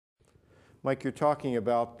Mike, you're talking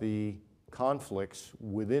about the conflicts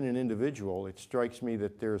within an individual. It strikes me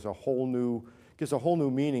that there's gives a whole new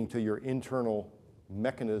meaning to your internal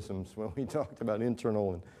mechanisms when we talked about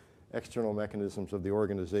internal and external mechanisms of the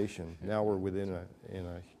organization. Now we're within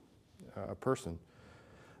a person.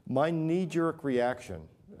 My knee-jerk reaction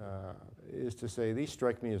is to say these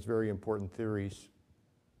strike me as very important theories.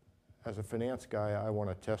 As a finance guy, I want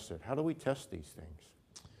to test it. How do we test these things?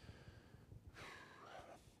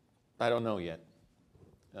 I don't know yet.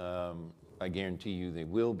 I guarantee you they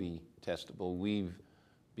will be testable. We've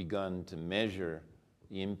begun to measure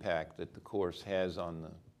the impact that the course has on the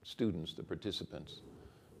students, the participants,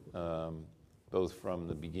 both from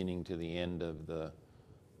the beginning to the end of the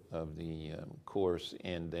course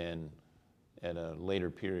and then at a later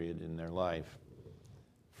period in their life.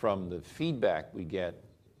 From the feedback we get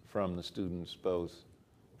from the students, both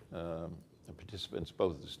the participants,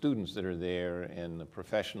 both the students that are there and the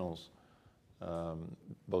professionals,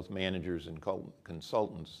 both managers and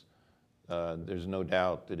consultants, there's no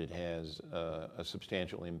doubt that it has a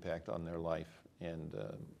substantial impact on their life and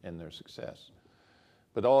their success.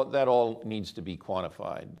 But that all needs to be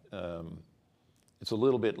quantified. It's a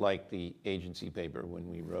little bit like the agency paper when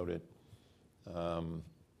we wrote it.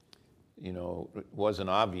 It wasn't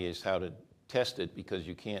obvious how to test it because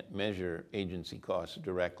you can't measure agency costs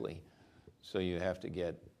directly. So you have to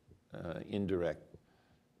get indirect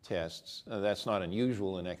tests. That's not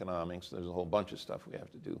unusual in economics. There's a whole bunch of stuff we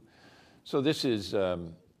have to do. So this is,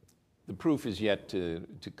 the proof is yet to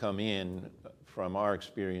come in from our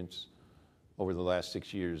experience over the last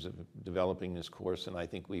 6 years of developing this course, and I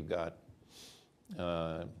think we've got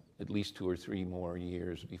at least 2 or 3 more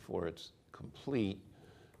years before it's complete.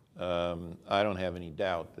 I don't have any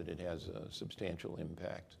doubt that it has a substantial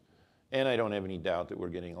impact. And I don't have any doubt that we're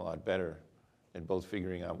getting a lot better at both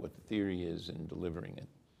figuring out what the theory is and delivering it.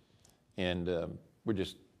 And we're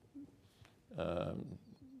just,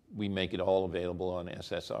 we make it all available on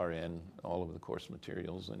SSRN, all of the course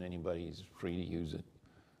materials, and anybody's free to use it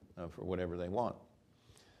for whatever they want.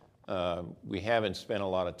 We haven't spent a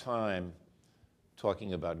lot of time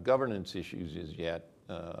talking about governance issues as yet.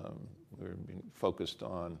 We're focused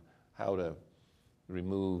on how to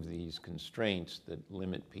remove these constraints that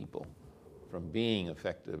limit people from being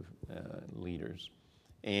effective leaders.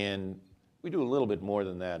 And we do a little bit more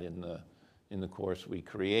than that in the course. We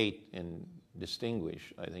create and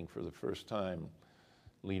distinguish, I think for the first time,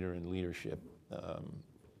 leader and leadership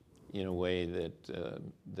in a way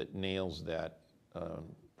that nails that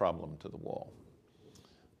problem to the wall.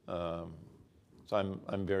 So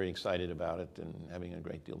I'm very excited about it and having a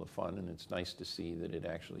great deal of fun, and it's nice to see that it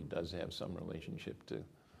actually does have some relationship to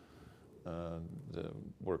the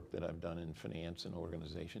work that I've done in finance and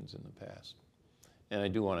organizations in the past. And I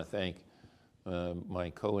do want to thank my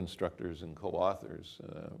co-instructors and co-authors,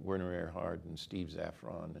 Werner Erhard and Steve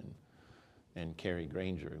Zaffron and Carrie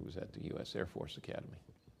Granger, who was at the U.S. Air Force Academy.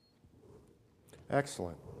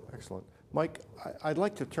 Excellent, excellent. Mike, I'd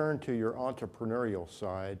like to turn to your entrepreneurial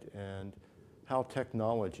side and how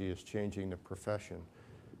technology is changing the profession.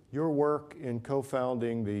 Your work in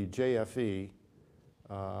co-founding the JFE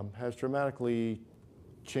has dramatically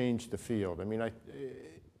changed the field. I mean, I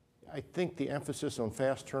think the emphasis on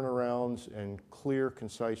fast turnarounds and clear,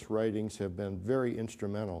 concise writings have been very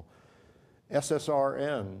instrumental.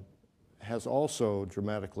 SSRN has also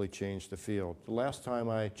dramatically changed the field. The last time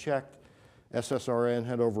I checked, SSRN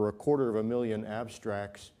had over 250,000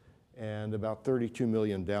 abstracts and about 32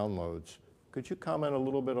 million downloads. Could you comment a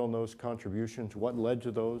little bit on those contributions? What led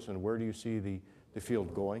to those, and where do you see the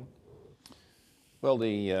field going? Well,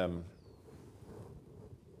 the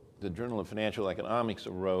Journal of Financial Economics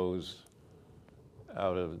arose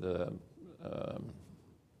out of the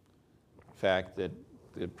fact that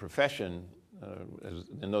the profession,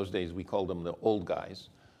 in those days we called them the old guys,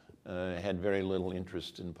 had very little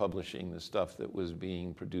interest in publishing the stuff that was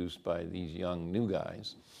being produced by these young new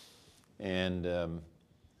guys. And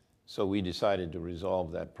so we decided to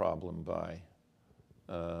resolve that problem by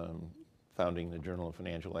founding the Journal of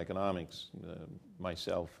Financial Economics,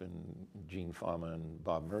 myself and Gene Fama and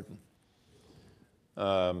Bob Merton.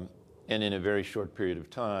 And in a very short period of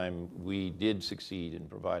time, we did succeed in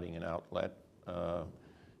providing an outlet.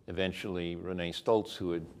 Eventually, Renee Stoltz,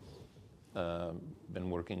 who had been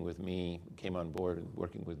working with me, came on board and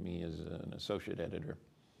working with me as an associate editor,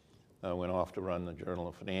 went off to run the Journal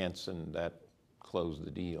of Finance, and that closed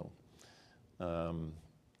the deal.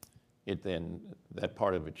 That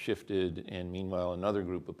part of it shifted, and meanwhile another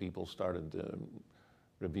group of people started the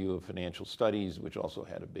Review of Financial Studies, which also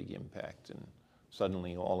had a big impact, and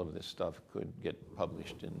suddenly all of this stuff could get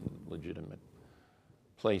published in legitimate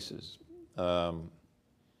places. And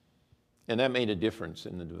that made a difference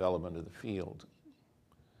in the development of the field.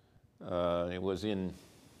 It was in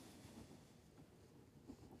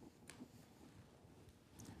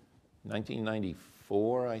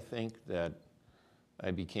 1994, I think, that I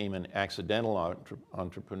became an accidental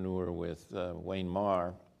entrepreneur with Wayne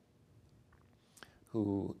Marr,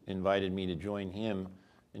 who invited me to join him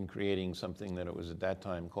in creating something that it was at that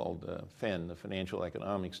time called FEN, the Financial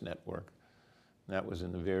Economics Network. And that was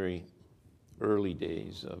in the very early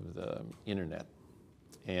days of the internet.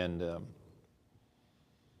 And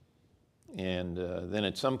then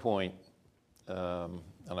at some point, and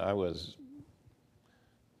I was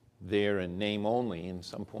there in name only, and at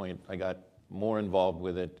some point I got more involved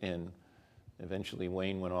with it, and eventually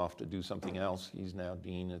Wayne went off to do something else. He's now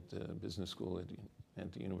dean at the business school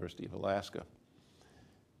at the University of Alaska.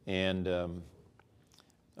 And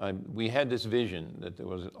we had this vision that there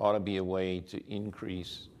ought to be a way to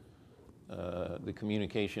increase the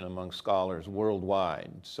communication among scholars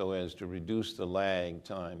worldwide so as to reduce the lag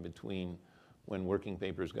time between when working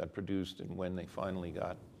papers got produced and when they finally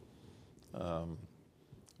got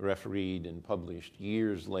refereed and published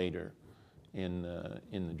years later in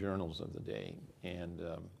the journals of the day. And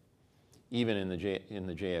even in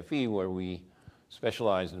the JFE, where we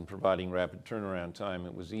specialized in providing rapid turnaround time,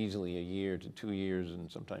 it was easily a year to 2 years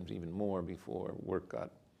and sometimes even more before work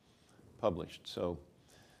got published. So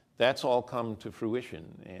that's all come to fruition,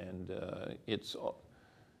 and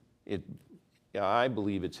I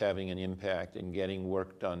believe it's having an impact in getting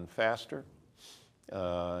work done faster.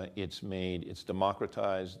 It's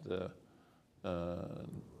democratized the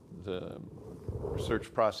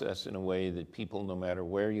research process in a way that people, no matter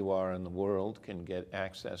where you are in the world, can get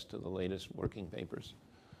access to the latest working papers.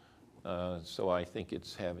 So I think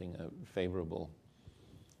it's having a favorable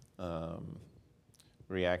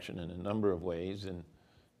reaction in a number of ways. And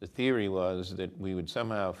the theory was that we would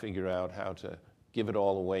somehow figure out how to give it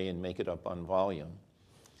all away and make it up on volume.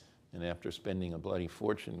 And after spending a bloody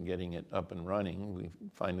fortune getting it up and running, we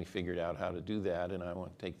finally figured out how to do that. And I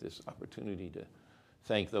want to take this opportunity to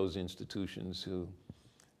thank those institutions who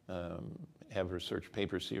have research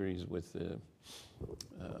paper series with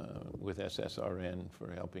SSRN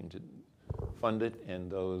for helping to fund it, and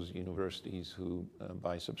those universities who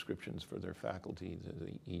buy subscriptions for their faculty to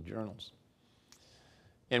the e-journals.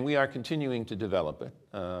 And we are continuing to develop it,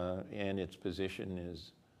 and its position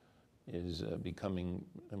is becoming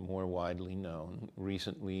more widely known.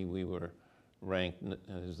 Recently, we were ranked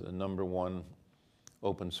as the #1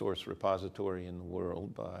 open source repository in the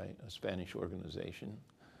world by a Spanish organization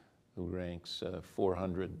who ranks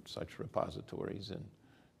 400 such repositories, and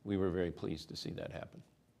we were very pleased to see that happen.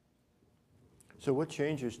 So what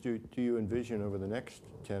changes do you envision over the next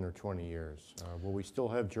 10 or 20 years? Will we still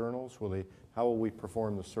have journals? How will we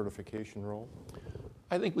perform the certification role?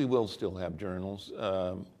 I think we will still have journals.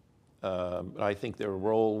 I think their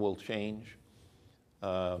role will change.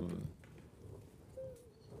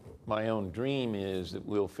 My own dream is that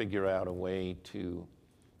we'll figure out a way to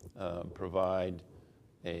provide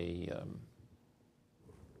the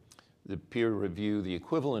peer review, the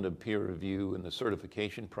equivalent of peer review in the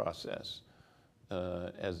certification process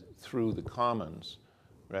through the commons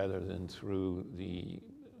rather than through the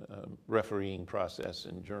refereeing process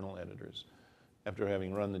and journal editors. After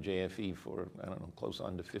having run the JFE for, I don't know, close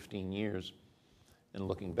on to 15 years, and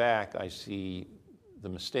looking back, I see the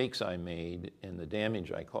mistakes I made and the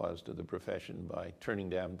damage I caused to the profession by turning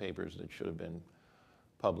down papers that should have been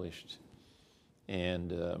published.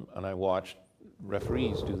 And I watched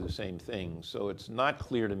referees do the same thing. So it's not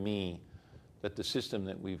clear to me that the system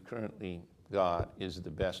that we've currently got is the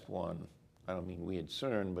best one. I don't mean we at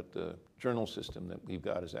CERN, but the journal system that we've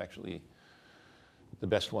got is actually the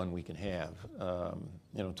best one we can have.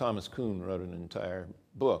 Thomas Kuhn wrote an entire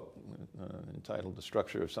book entitled The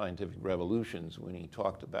Structure of Scientific Revolutions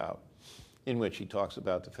in which he talks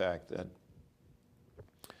about the fact that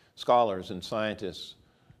scholars and scientists,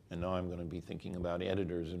 and now I'm going to be thinking about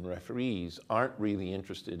editors and referees, aren't really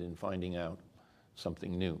interested in finding out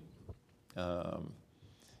something new.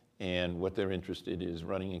 And what they're interested in is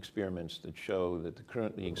running experiments that show that the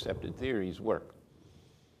currently accepted theories work.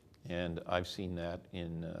 And I've seen that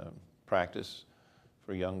in practice.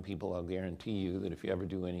 For young people, I'll guarantee you that if you ever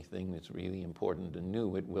do anything that's really important and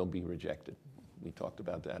new, it will be rejected. We talked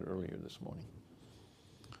about that earlier this morning.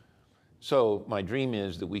 So my dream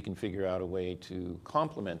is that we can figure out a way to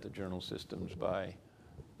complement the journal systems by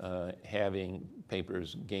having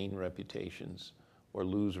papers gain reputations or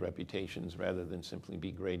lose reputations rather than simply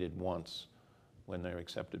be graded once when they're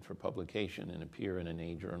accepted for publication and appear in an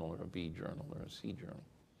A journal or a B journal or a C journal.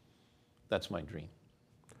 That's my dream.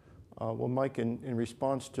 Well, Mike, in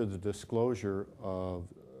response to the disclosure of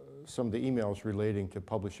some of the emails relating to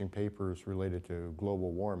publishing papers related to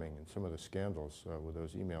global warming and some of the scandals with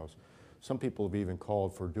those emails, some people have even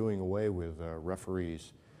called for doing away with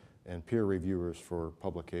referees and peer reviewers for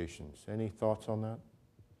publications. Any thoughts on that?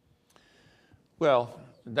 Well,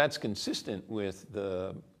 that's consistent with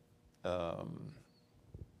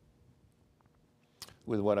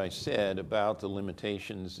what I said about the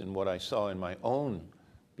limitations in what I saw in my own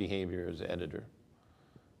behavior as editor.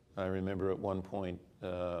 I remember at one point,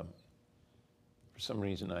 for some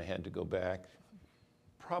reason I had to go back.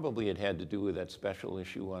 Probably it had to do with that special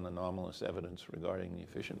issue on anomalous evidence regarding the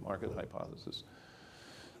efficient market hypothesis,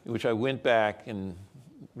 in which I went back and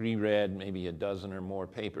reread maybe a dozen or more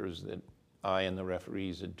papers that I and the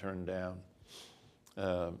referees had turned down,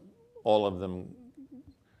 all of them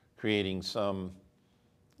creating some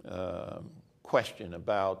question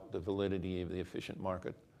about the validity of the efficient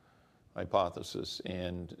market hypothesis.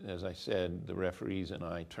 And as I said, the referees and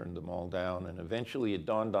I turned them all down. And eventually it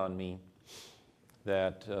dawned on me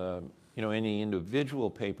that any individual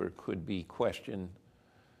paper could be questioned.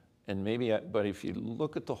 And but if you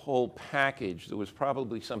look at the whole package, there was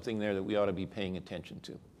probably something there that we ought to be paying attention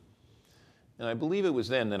to. And I believe it was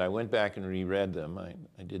then that I went back and reread them. I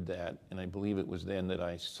did that. And I believe it was then that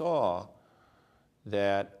I saw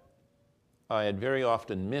that I had very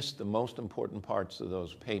often missed the most important parts of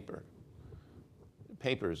those papers.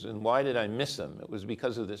 And why did I miss them? It was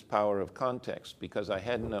because of this power of context, because I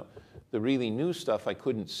hadn't the really new stuff I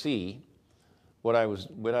couldn't see. What I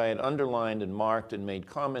had underlined and marked and made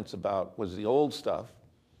comments about was the old stuff.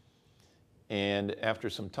 And after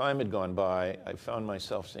some time had gone by, I found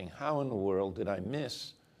myself saying, how in the world did I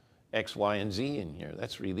miss X, Y, and Z in here?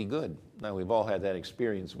 That's really good. Now, we've all had that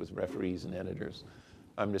experience with referees and editors.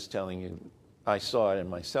 I'm just telling you, I saw it in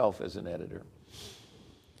myself as an editor.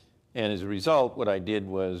 And as a result, what I did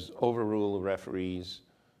was overrule the referees,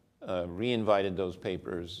 re-invited those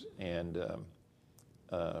papers, and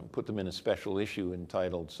put them in a special issue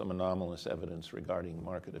entitled Some Anomalous Evidence Regarding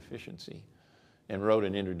Market Efficiency, and wrote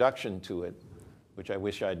an introduction to it, which I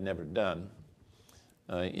wish I'd never done.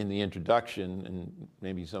 In the introduction, and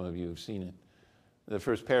maybe some of you have seen it, the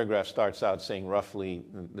first paragraph starts out saying roughly,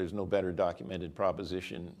 there's no better documented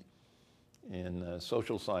proposition in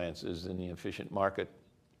social sciences than the efficient market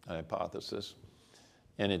hypothesis.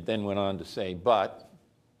 And it then went on to say, but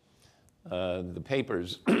the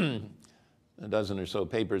papers, a dozen or so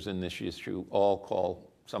papers in this issue, all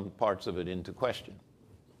call some parts of it into question.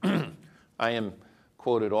 I am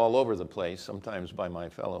quoted all over the place, sometimes by my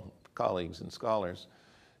fellow colleagues and scholars,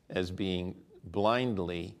 as being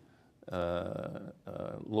blindly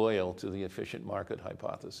loyal to the efficient market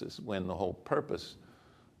hypothesis, when the whole purpose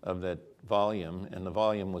of that volume, and the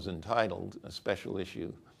volume was entitled, a special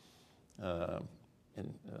issue,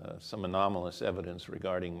 Some Anomalous Evidence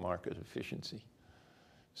Regarding Market Efficiency.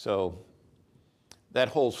 So that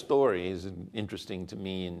whole story is interesting to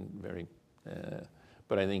me and very,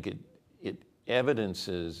 but I think it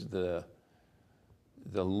evidences the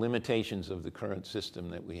limitations of the current system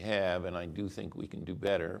that we have, and I do think we can do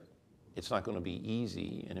better. It's not going to be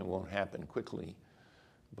easy, and it won't happen quickly,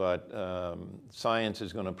 but science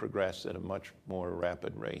is going to progress at a much more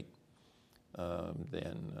rapid rate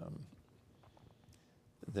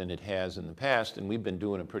than it has in the past, and we've been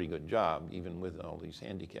doing a pretty good job, even with all these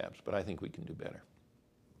handicaps, but I think we can do better.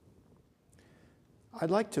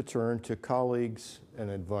 I'd like to turn to colleagues and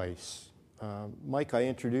advice. Mike, I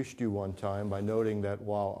introduced you one time by noting that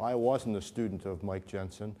while I wasn't a student of Mike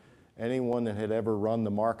Jensen, anyone that had ever run the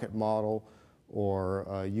market model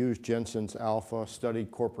or used Jensen's alpha, studied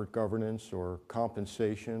corporate governance or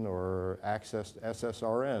compensation or accessed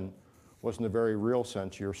SSRN was in a very real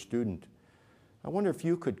sense your student. I wonder if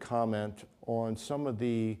you could comment on some of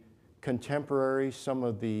the contemporaries, some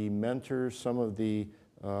of the mentors, some of the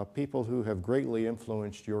people who have greatly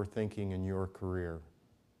influenced your thinking and your career.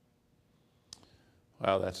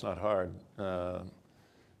 Wow, that's not hard.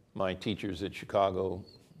 My teachers at Chicago,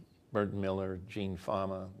 Merton Miller, Gene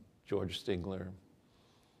Fama, George Stigler,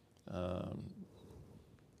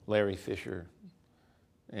 Larry Fisher,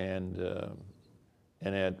 and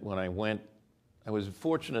when I went, I was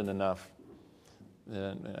fortunate enough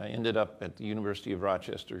that I ended up at the University of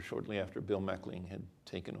Rochester shortly after Bill Meckling had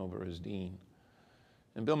taken over as dean.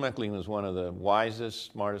 And Bill Meckling was one of the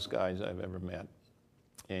wisest, smartest guys I've ever met.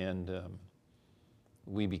 And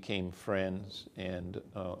we became friends and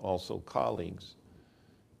also colleagues.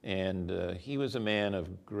 And he was a man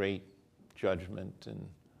of great judgment and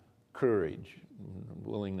courage, and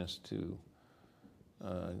willingness to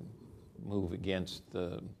move against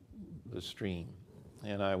the stream.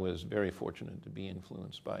 And I was very fortunate to be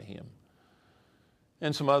influenced by him.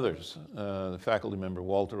 And some others, the faculty member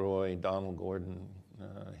Walter Roy, Donald Gordon,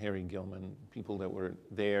 Harry Gilman, people that were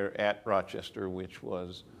there at Rochester, which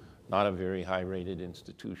was not a very high-rated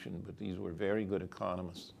institution, but these were very good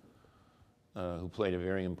economists who played a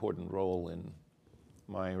very important role in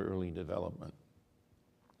my early development,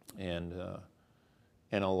 and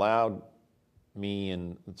allowed me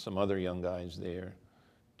and some other young guys there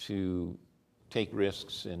to take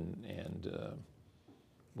risks and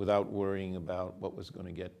without worrying about what was going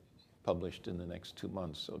to get published in the next 2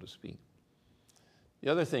 months, so to speak. The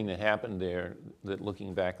other thing that happened there that,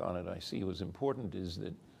 looking back on it, I see was important is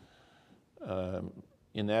that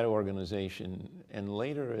in that organization and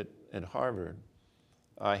later at Harvard,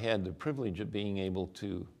 I had the privilege of being able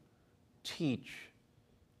to teach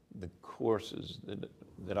the courses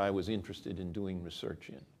that I was interested in doing research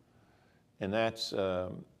in. And that's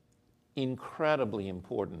incredibly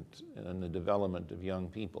important in the development of young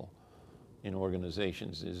people in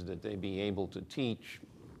organizations, is that they be able to teach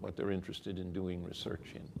what they're interested in doing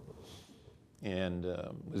research in. And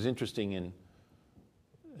it was interesting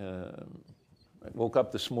I woke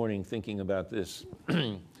up this morning thinking about this,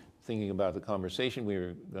 thinking about the conversation we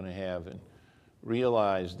were going to have, and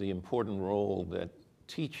realized the important role that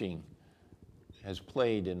teaching has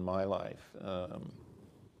played in my life.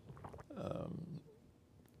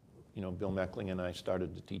 You know, Bill Meckling and I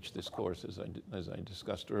started to teach this course, as I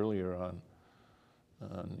discussed earlier, on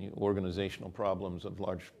the organizational problems of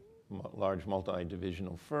large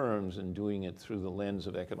multi-divisional firms, and doing it through the lens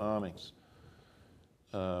of economics.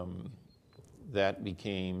 That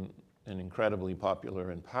became an incredibly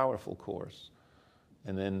popular and powerful course.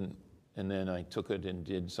 And then I took it and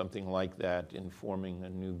did something like that in forming a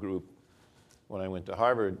new group when I went to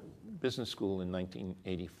Harvard Business School in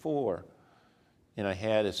 1984. And I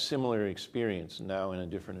had a similar experience, now in a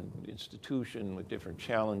different institution with different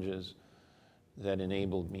challenges, that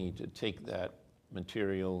enabled me to take that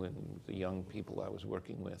material and the young people I was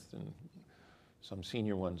working with, and some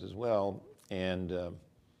senior ones as well, and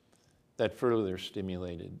that further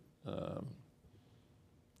stimulated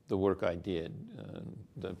the work I did,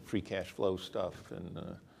 the free cash flow stuff, and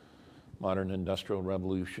modern industrial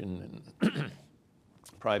revolution, and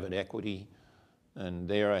private equity. And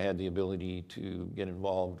there I had the ability to get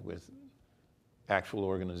involved with actual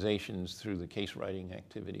organizations through the case writing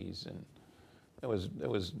activities, and that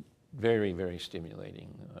was very, very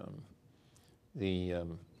stimulating. It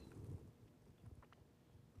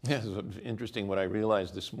was interesting. What I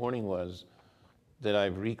realized this morning was that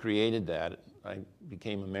I've recreated that. I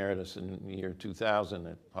became emeritus in the year 2000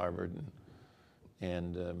 at Harvard,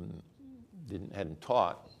 and hadn't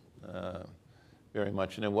taught very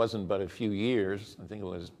much, and it wasn't but a few years. I think it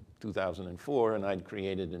was 2004, and I'd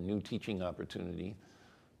created a new teaching opportunity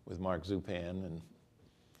with Mark Zupan and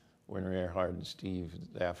Werner Erhard and Steve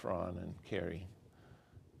Zaffron and Carrie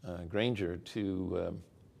Granger to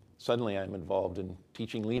suddenly I'm involved in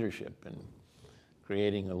teaching leadership and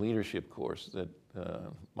creating a leadership course that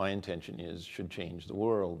my intention is should change the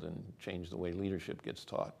world and change the way leadership gets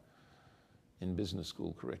taught in business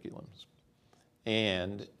school curriculums.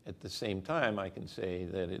 And at the same time, I can say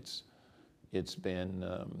that it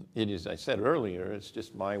is, I said earlier, it's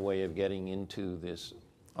just my way of getting into this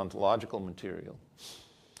ontological material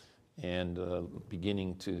and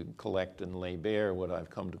beginning to collect and lay bare what I've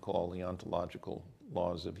come to call the ontological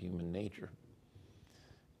laws of human nature.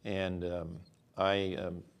 And I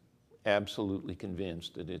am absolutely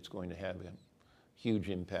convinced that it's going to have a huge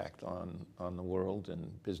impact on the world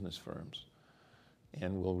and business firms,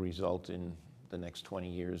 and will result in the next 20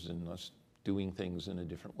 years in us doing things in a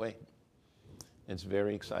different way. It's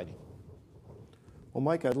very exciting. Well,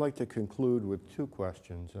 Mike, I'd like to conclude with two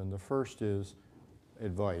questions, and the first is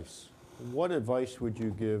advice. What advice would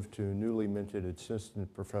you give to newly minted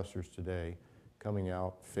assistant professors today coming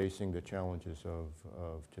out facing the challenges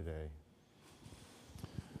of today?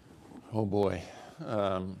 Oh boy.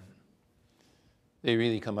 They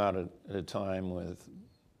really come out at a time with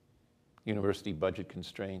university budget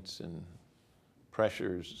constraints and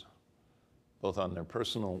pressures, both on their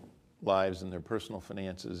personal lives and their personal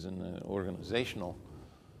finances and the organizational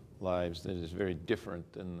lives, that is very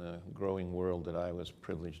different than the growing world that I was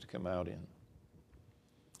privileged to come out in.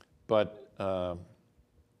 But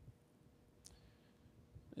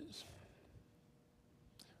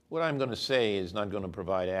what I'm going to say is not going to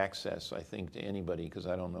provide access, I think, to anybody, because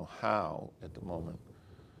I don't know how at the moment.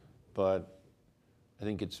 But I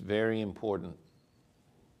think it's very important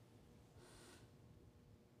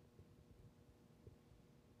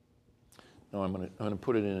No, I'm going to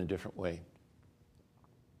put it in a different way.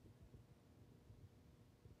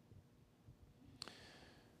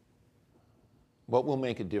 what will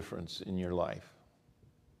make a difference in your life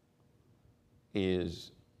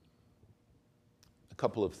is a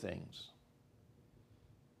couple of things.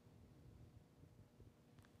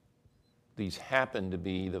 These happen to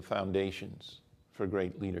be the foundations for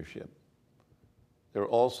great leadership. They're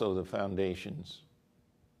also the foundations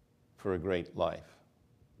for a great life.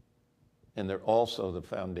 And they're also the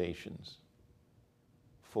foundations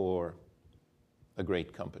for a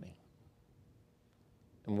great company.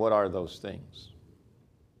 And what are those things?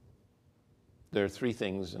 There are three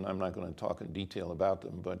things, and I'm not going to talk in detail about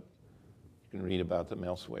them, but you can read about them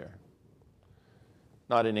elsewhere.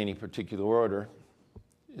 Not in any particular order,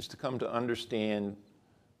 is to come to understand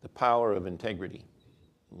the power of integrity,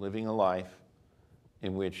 living a life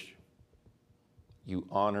in which you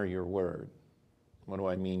honor your word. What do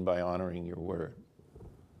I mean by honoring your word?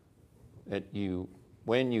 That you,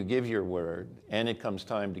 when you give your word and it comes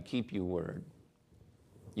time to keep your word,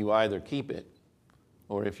 you either keep it,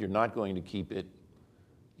 or if you're not going to keep it,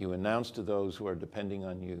 you announce to those who are depending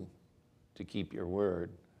on you to keep your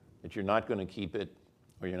word that you're not going to keep it,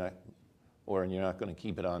 or you're not going to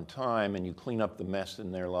keep it on time, and you clean up the mess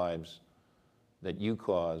in their lives that you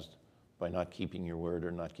caused by not keeping your word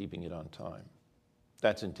or not keeping it on time.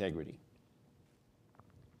 That's integrity.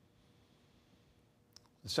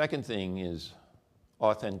 The second thing is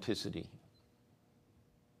authenticity.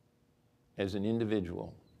 As an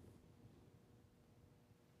individual,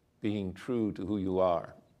 being true to who you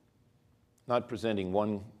are, not presenting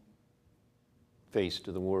one face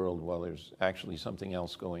to the world while there's actually something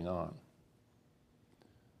else going on.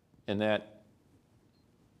 And that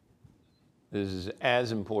is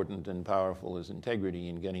as important and powerful as integrity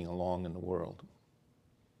in getting along in the world.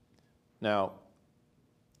 Now,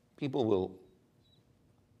 people will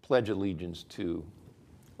pledge allegiance to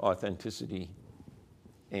authenticity,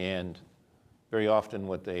 and very often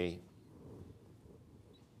what they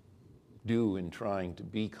do in trying to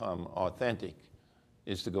become authentic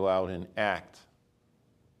is to go out and act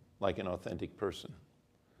like an authentic person.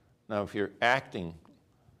 Now, if you're acting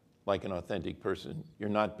like an authentic person, you're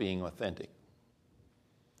not being authentic.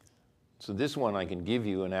 So this one, I can give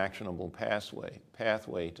you an actionable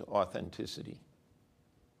pathway to authenticity.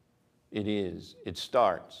 It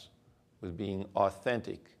starts with being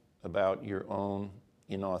authentic about your own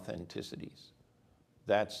inauthenticities.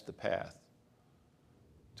 That's the path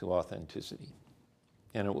to authenticity.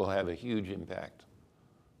 And it will have a huge impact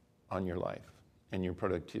on your life and your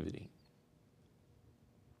productivity.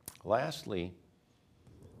 Lastly,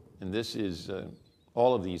 and this is,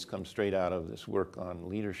 all of these come straight out of this work on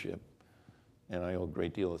leadership, and I owe a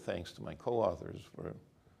great deal of thanks to my co-authors for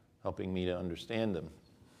helping me to understand them.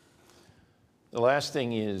 The last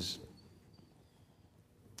thing is,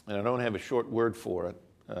 and I don't have a short word for it,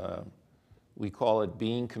 we call it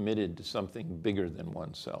being committed to something bigger than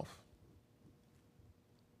oneself.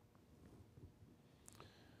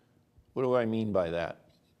 What do I mean by that?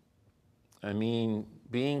 I mean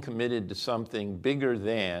being committed to something bigger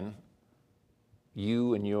than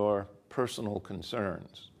you and your personal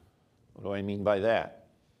concerns. What do I mean by that?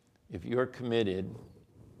 If you're committed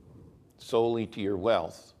solely to your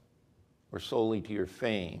wealth, or solely to your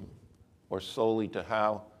fame, or solely to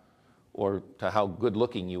how good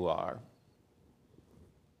looking you are,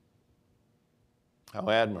 how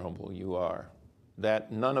admirable you are,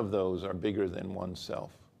 that none of those are bigger than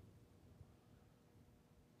oneself.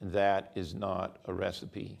 That is not a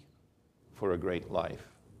recipe for a great life,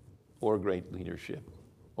 or great leadership,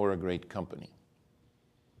 or a great company.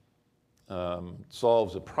 It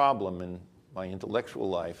solves a problem in my intellectual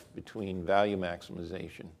life between value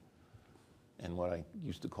maximization and what I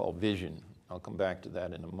used to call vision. I'll come back to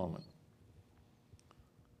that in a moment.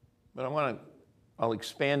 But I'll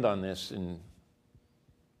expand on this in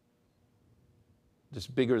this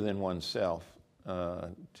bigger than oneself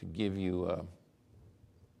to give you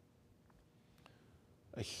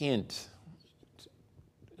a hint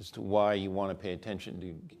as to why you want to pay attention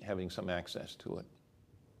to having some access to it.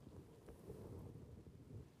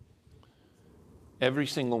 Every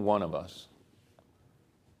single one of us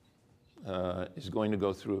is going to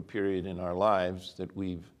go through a period in our lives that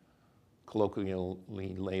we've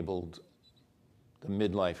colloquially labeled the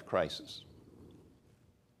midlife crisis.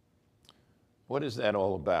 What is that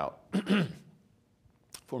all about?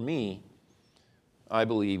 For me, I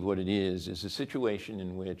believe what it is a situation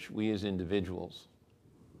in which we as individuals,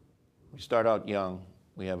 we start out young,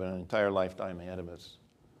 we have an entire lifetime ahead of us,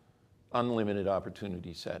 unlimited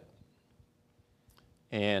opportunity set,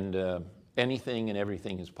 and anything and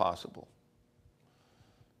everything is possible.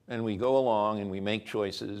 And we go along and we make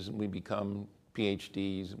choices and we become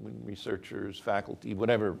PhDs, researchers, faculty,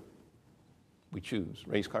 whatever we choose,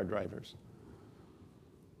 race car drivers,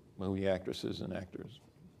 movie actresses and actors.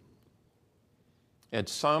 At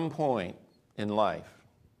some point in life,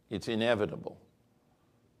 it's inevitable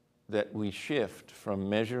that we shift from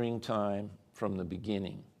measuring time from the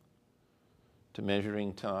beginning to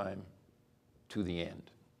measuring time to the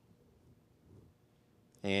end.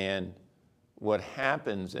 And what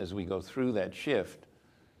happens as we go through that shift,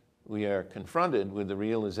 we are confronted with the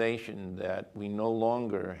realization that we no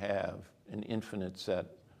longer have an infinite set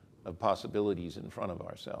of possibilities in front of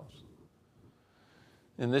ourselves.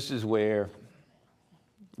 And this is where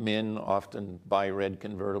men often buy red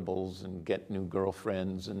convertibles and get new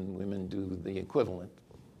girlfriends, and women do the equivalent.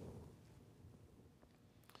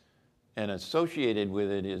 And associated with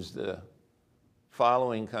it is the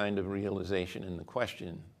following kind of realization in the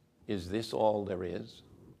question: is this all there is?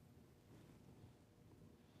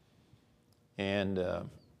 And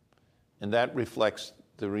that reflects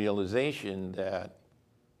the realization that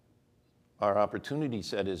our opportunity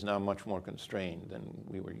set is now much more constrained than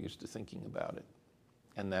we were used to thinking about it.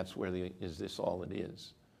 And that's where the is this all it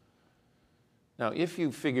is? Now, if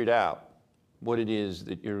you've figured out what it is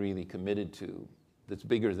that you're really committed to that's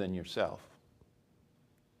bigger than yourself,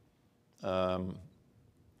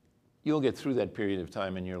 you'll get through that period of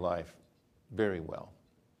time in your life very well,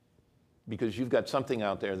 because you've got something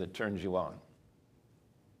out there that turns you on.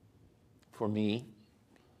 For me,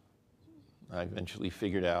 I eventually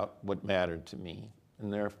figured out what mattered to me,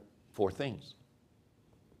 and there are 4 things.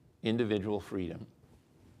 Individual freedom.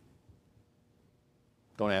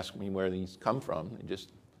 Don't ask me where these come from. They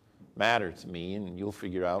just matter to me, and you'll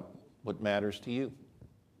figure out what matters to you.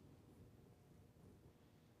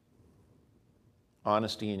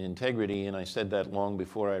 Honesty and integrity, and I said that long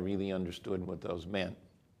before I really understood what those meant.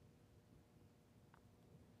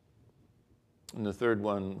 And the third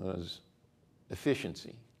one was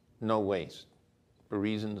efficiency, no waste. For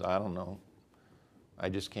reasons, I don't know. I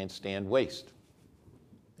just can't stand waste.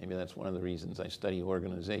 Maybe that's one of the reasons I study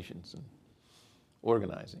organizations and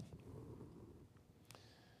organizing.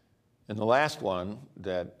 And the last one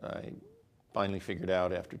that I finally figured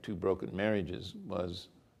out after 2 broken marriages was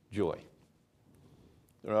joy.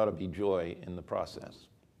 There ought to be joy in the process.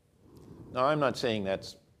 Now, I'm not saying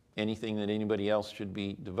that's anything that anybody else should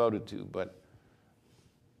be devoted to, but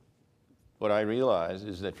what I realized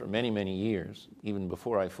is that for many, many years, even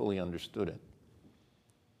before I fully understood it,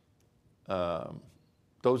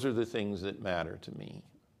 those are the things that matter to me.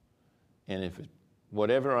 And if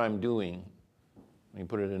whatever I'm doing, let me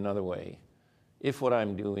put it another way, if what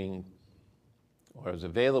I'm doing or is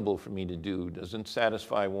available for me to do doesn't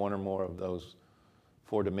satisfy one or more of those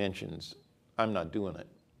 4 dimensions, I'm not doing it.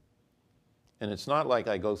 And it's not like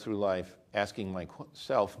I go through life asking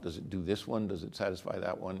myself, does it do this one? Does it satisfy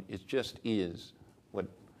that one? It just is what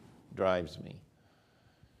drives me.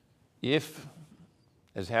 If,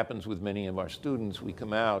 as happens with many of our students, we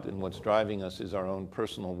come out and what's driving us is our own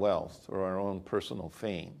personal wealth or our own personal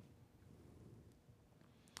fame,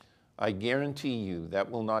 I guarantee you that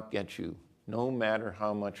will not get you, no matter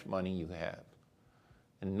how much money you have,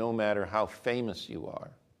 and no matter how famous you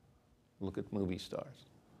are. Look at movie stars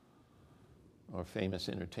or famous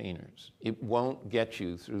entertainers. It won't get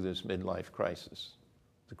you through this midlife crisis,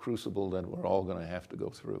 the crucible that we're all going to have to go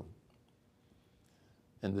through.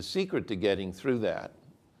 And the secret to getting through that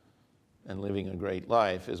and living a great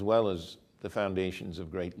life, as well as the foundations of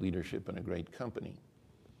great leadership and a great company,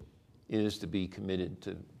 is to be committed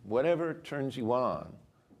to whatever turns you on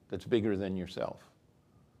that's bigger than yourself.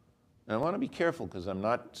 And I want to be careful, because I'm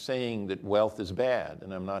not saying that wealth is bad,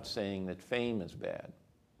 and I'm not saying that fame is bad.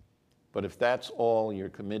 But if that's all you're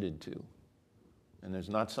committed to, and there's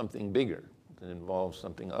not something bigger that involves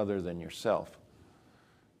something other than yourself,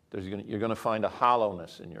 you're going to find a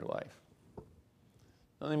hollowness in your life.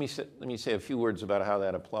 Now, let me say a few words about how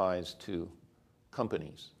that applies to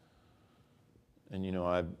companies. And you know,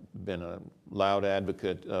 I've been a loud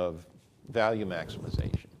advocate of value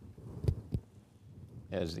maximization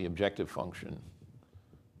as the objective function.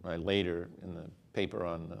 Later in the paper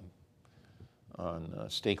on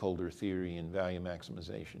stakeholder theory and value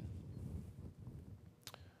maximization,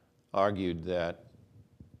 argued that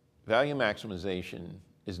value maximization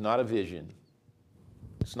is not a vision,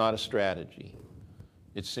 it's not a strategy,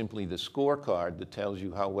 it's simply the scorecard that tells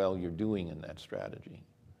you how well you're doing in that strategy.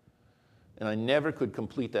 And I never could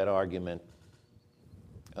complete that argument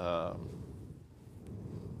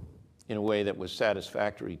in a way that was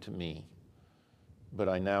satisfactory to me, but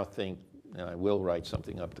I now think, and I will write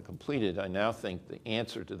something up to complete it, I now think the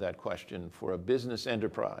answer to that question for a business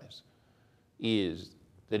enterprise is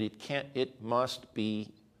that it must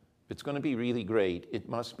be if it's going to be really great, it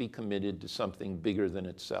must be committed to something bigger than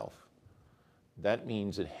itself. That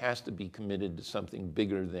means it has to be committed to something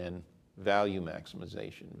bigger than value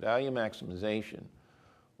maximization. Value maximization,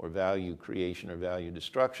 or value creation or value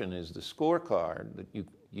destruction, is the scorecard that you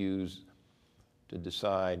use to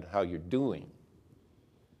decide how you're doing.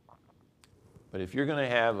 But if you're going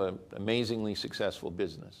to have an amazingly successful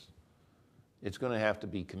business, it's going to have to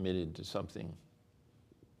be committed to something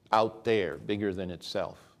out there, bigger than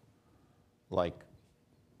itself, like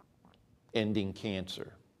ending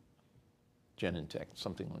cancer. Genentech,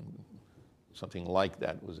 something like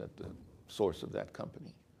that was at the source of that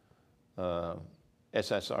company.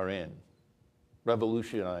 SSRN,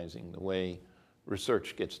 revolutionizing the way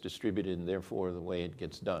research gets distributed and therefore the way it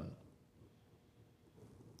gets done.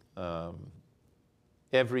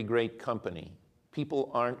 Every great company,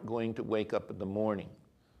 people aren't going to wake up in the morning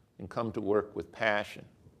and come to work with passion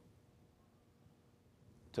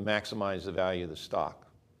to maximize the value of the stock.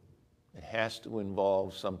 It has to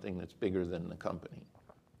involve something that's bigger than the company,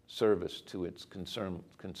 service to its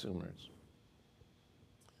consumers.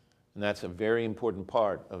 And that's a very important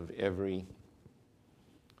part of every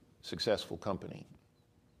successful company.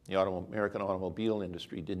 The American automobile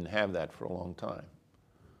industry didn't have that for a long time.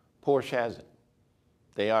 Porsche has it.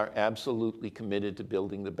 They are absolutely committed to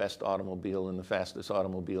building the best automobile and the fastest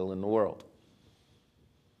automobile in the world.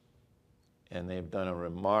 And they've done a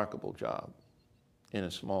remarkable job in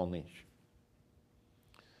a small niche.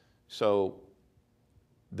 So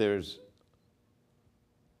that's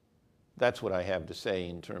what I have to say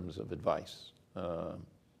in terms of advice.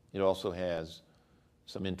 It also has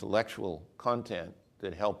some intellectual content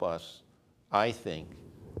that help us, I think,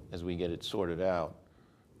 as we get it sorted out,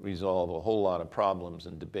 resolve a whole lot of problems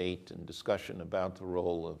and debate and discussion about the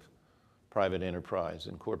role of private enterprise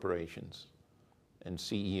and corporations and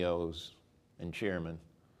CEOs and chairmen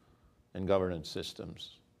and governance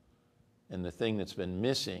systems. And the thing that's been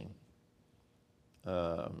missing,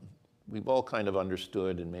 we've all kind of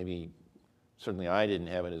understood, and maybe certainly I didn't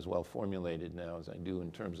have it as well formulated now as I do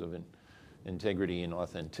in terms of integrity and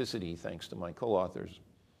authenticity, thanks to my co-authors.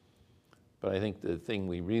 But I think the thing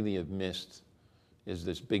we really have missed is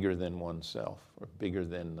this bigger than oneself, or bigger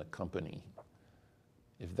than the company.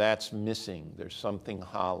 If that's missing, there's something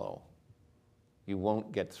hollow. You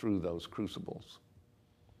won't get through those crucibles.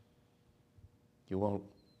 You won't.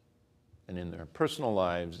 And in their personal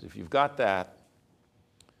lives, if you've got that,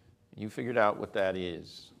 you figured out what that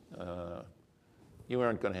is, you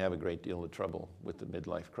aren't going to have a great deal of trouble with the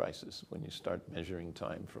midlife crisis when you start measuring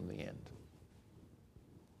time from the end.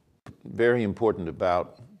 Very important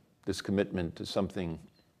about this commitment to something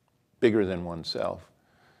bigger than oneself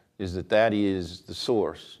is that that is the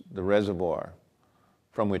source, the reservoir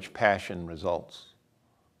from which passion results.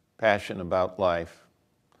 Passion about life.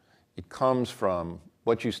 It comes from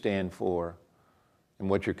what you stand for and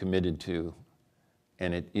what you're committed to,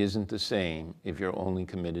 and it isn't the same if you're only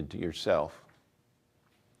committed to yourself.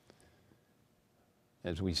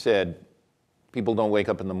 As we said, people don't wake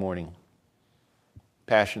up in the morning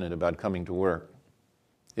passionate about coming to work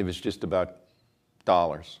if it's just about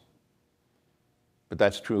dollars. But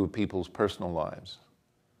that's true of people's personal lives.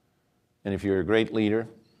 And if you're a great leader,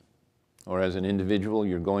 or as an individual,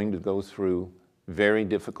 you're going to go through very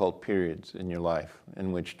difficult periods in your life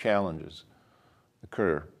in which challenges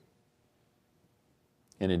occur.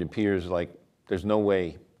 And it appears like there's no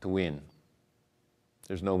way to win.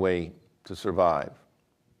 There's no way to survive.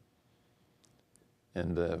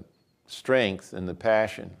 And the strength and the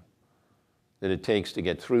passion that it takes to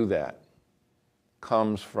get through that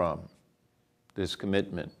comes from this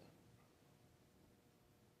commitment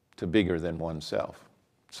to bigger than oneself,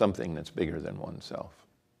 something that's bigger than oneself.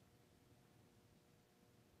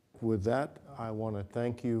 With that, I want to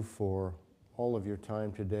thank you for all of your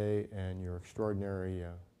time today and your extraordinary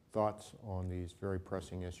thoughts on these very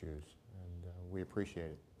pressing issues, and we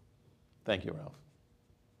appreciate it. Thank you, Ralph.